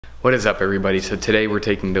What is up, everybody? So today we're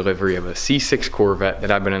taking delivery of a C6 Corvette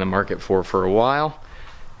that I've been in the market for a while,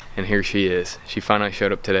 and here she is. She finally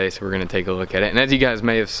showed up today, so we're gonna take a look at it. And as you guys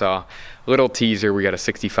may have saw, little teaser, we got a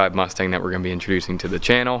 65 Mustang that we're gonna be introducing to the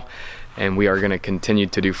channel, and we are gonna continue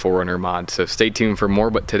to do 4Runner mods. So stay tuned for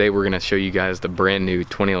more, but today we're gonna show you guys the brand new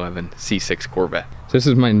 2011 C6 Corvette. So this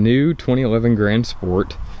is my new 2011 Grand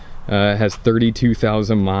Sport. It has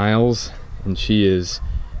 32,000 miles, and she is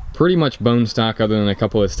pretty much bone stock other than a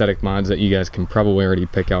couple of aesthetic mods that you guys can probably already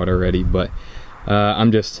pick out already, but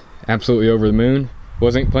I'm just absolutely over the moon.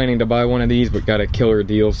 Wasn't planning to buy one of these, but got a killer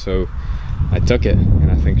deal, so I took it,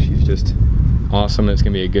 and I think she's just awesome. It's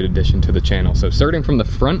gonna be a good addition to the channel. So starting from the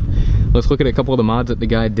front, let's look at a couple of the mods that the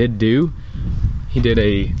guy did do. He did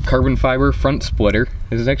a carbon fiber front splitter.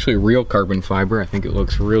 This is actually real carbon fiber. I think it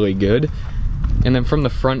looks really good. And then from the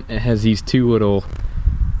front, it has these two little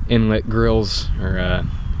inlet grills, or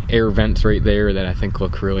air vents right there, that I think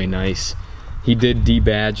look really nice. He did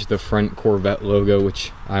debadge the front Corvette logo,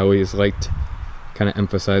 which I always liked, kind of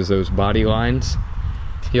emphasize those body lines.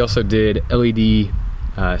 He also did LED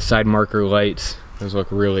side marker lights. Those look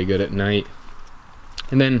really good at night.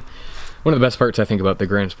 And then one of the best parts I think about the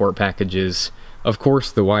Grand Sport package is, of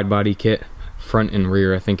course, the wide body kit, front and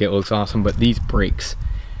rear. I think it looks awesome, but these brakes.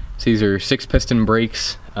 So these are 6-piston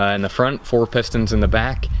brakes in the front, 4 pistons in the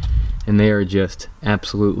back, and they are just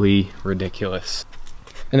absolutely ridiculous.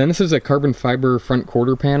 And then this is a carbon fiber front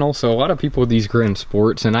quarter panel. So a lot of people with these Grand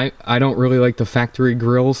Sports, and I don't really like the factory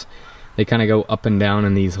grills. They kind of go up and down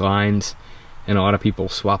in these lines, and a lot of people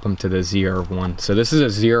swap them to the ZR1. So this is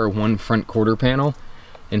a ZR1 front quarter panel,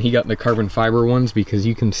 and he got the carbon fiber ones because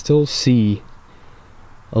you can still see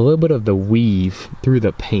a little bit of the weave through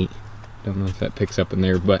the paint. Don't know if that picks up in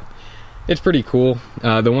there, but it's pretty cool.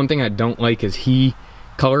 The one thing I don't like is he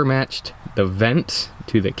color matched the vents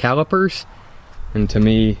to the calipers, and to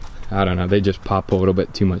me, I don't know, they just pop a little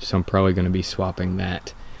bit too much, so I'm probably going to be swapping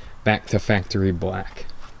that back to factory black.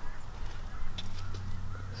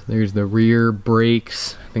 So there's the rear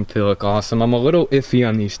brakes. I think they look awesome. I'm a little iffy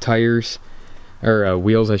on these tires, or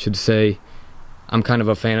wheels I should say. I'm kind of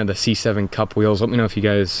a fan of the C7 Cup wheels. Let me know if you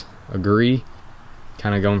guys agree.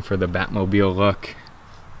 Kind of going for the Batmobile look.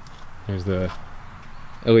 There's the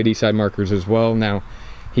LED side markers as well. Now,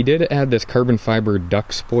 he did add this carbon fiber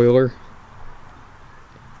duck spoiler.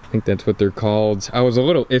 I think that's what they're called. I was a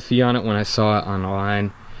little iffy on it when I saw it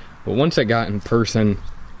online, but once I got in person,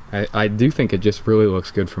 I do think it just really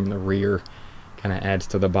looks good from the rear. Kind of adds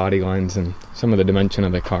to the body lines and some of the dimension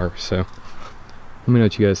of the car. So let me know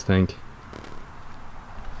what you guys think.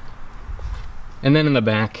 And then in the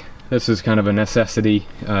back, this is kind of a necessity.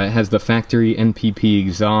 It has the factory NPP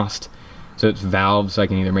exhaust, so it's valves, so I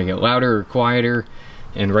can either make it louder or quieter.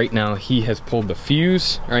 And right now he has pulled the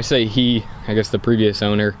fuse, or I say he, I guess the previous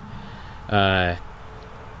owner, to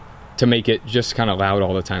make it just kind of loud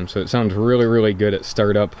all the time. So it sounds really, really good at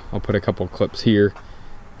startup. I'll put a couple clips here.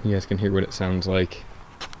 You guys can hear what it sounds like.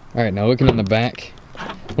 All right, now looking in the back,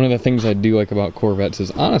 one of the things I do like about Corvettes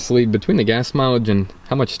is, honestly, between the gas mileage and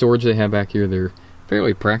how much storage they have back here, they're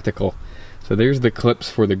fairly practical. So there's the clips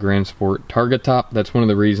for the Grand Sport Targa Top. That's one of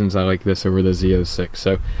the reasons I like this over the Z06.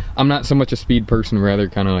 So I'm not so much a speed person, rather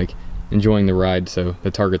kind of like enjoying the ride, so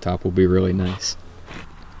the Targa Top will be really nice.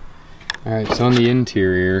 Alright, so on the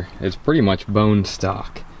interior, it's pretty much bone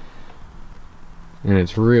stock. And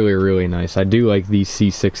it's really, really nice. I do like these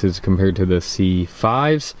C6s compared to the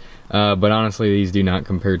C5s, but honestly these do not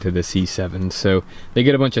compare to the C7s. So they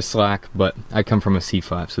get a bunch of slack, but I come from a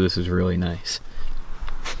C5, so this is really nice.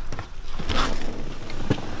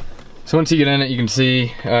 So once you get in it, you can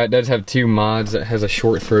see it does have 2 mods. It has a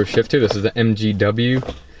short throw shifter. This is the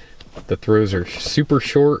MGW. The throws are super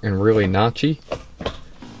short and really notchy.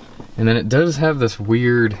 And then it does have this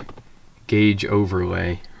weird gauge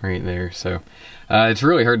overlay right there. So it's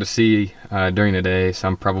really hard to see during the day, so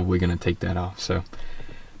I'm probably going to take that off. So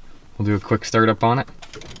we'll do a quick startup on it.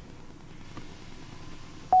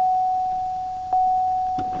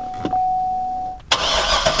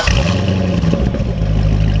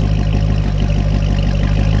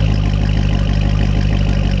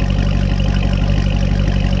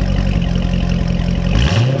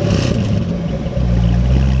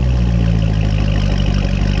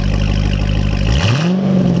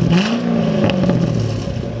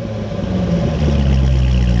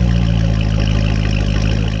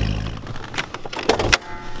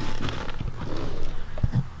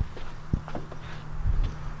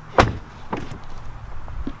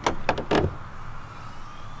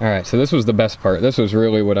 Alright, so this was the best part. This was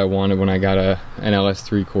really what I wanted when I got an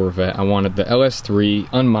LS3 Corvette. I wanted the LS3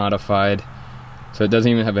 unmodified. So it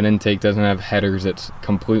doesn't even have an intake, doesn't have headers, it's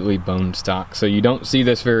completely bone stock. So you don't see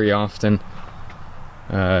this very often,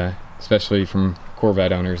 especially from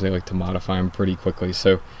Corvette owners. They like to modify them pretty quickly.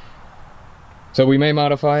 So we may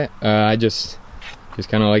modify it. I just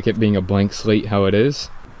kind of like it being a blank slate how it is.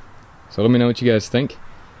 So let me know what you guys think.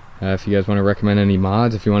 If you guys want to recommend any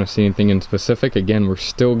mods, if you want to see anything in specific. Again, we're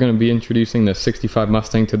still going to be introducing the 65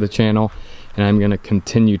 Mustang to the channel, and I'm going to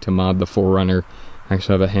continue to mod the 4Runner. I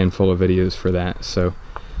actually have a handful of videos for that. So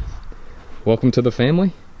welcome to the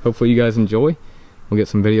family. Hopefully you guys enjoy. We'll get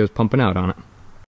some videos pumping out on it.